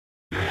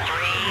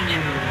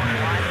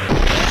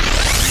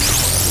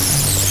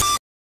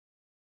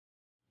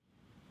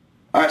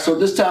All right, so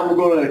this time we're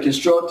going to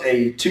construct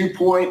a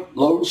 2-point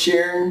load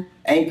sharing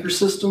anchor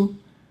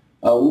system.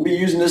 We'll be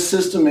using this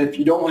system if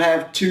you don't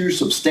have two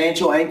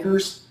substantial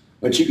anchors,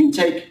 but you can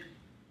take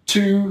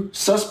two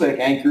suspect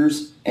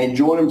anchors and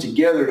join them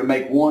together to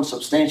make one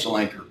substantial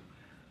anchor.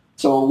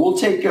 So we'll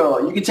take,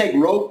 you can take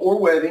rope or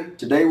webbing.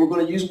 Today we're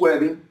going to use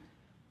webbing,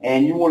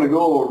 and you want to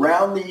go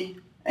around the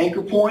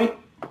anchor point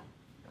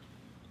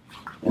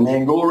and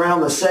then go around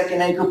the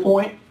second anchor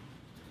point,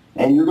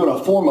 and you're going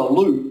to form a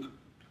loop.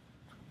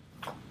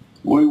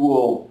 We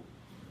will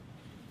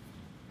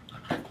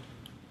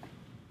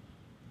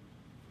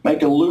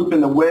make a loop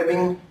in the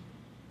webbing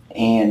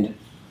and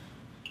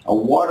a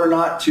water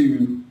knot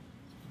to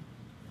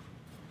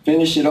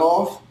finish it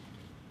off.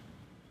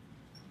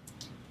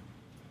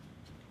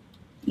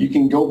 You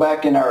can go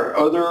back in our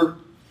other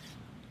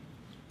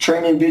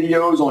training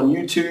videos on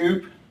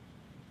YouTube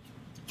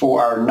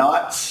for our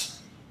knots.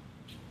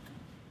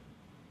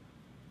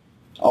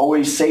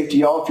 Always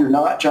safety off your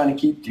knot, trying to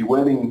keep the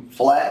webbing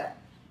flat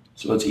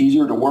so it's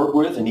easier to work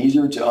with and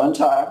easier to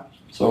untie.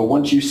 So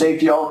once you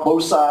safety off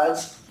both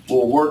sides,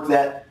 we'll work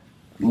that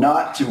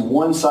knot to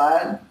one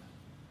side.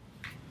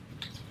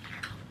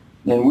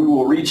 Then we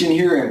will reach in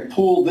here and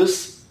pull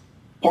this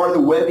part of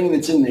the webbing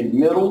that's in the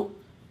middle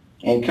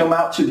and come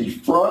out to the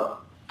front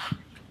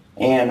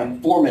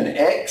and form an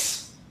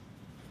X.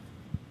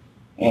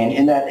 And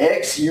in that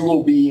X, you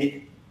will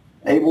be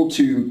able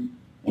to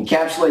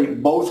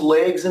encapsulate both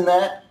legs in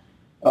that.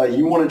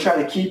 You want to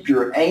try to keep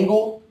your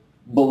angle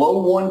below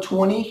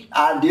 120,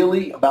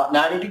 ideally about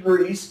 90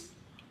 degrees.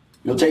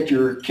 You'll take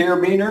your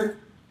carabiner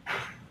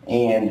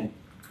and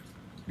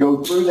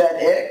go through that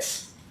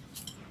X,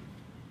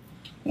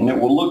 and it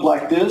will look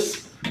like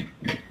this.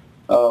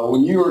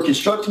 When you are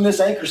constructing this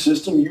anchor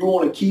system, you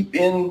want to keep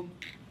in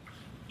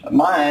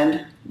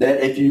mind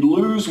that if you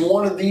lose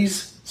one of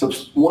these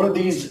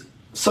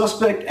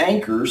suspect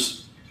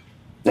anchors,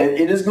 that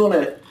it is going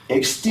to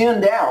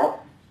extend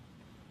out.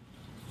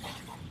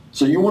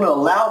 So you want to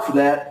allow for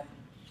that.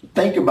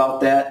 Think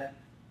about that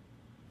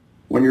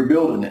when you're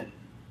building it.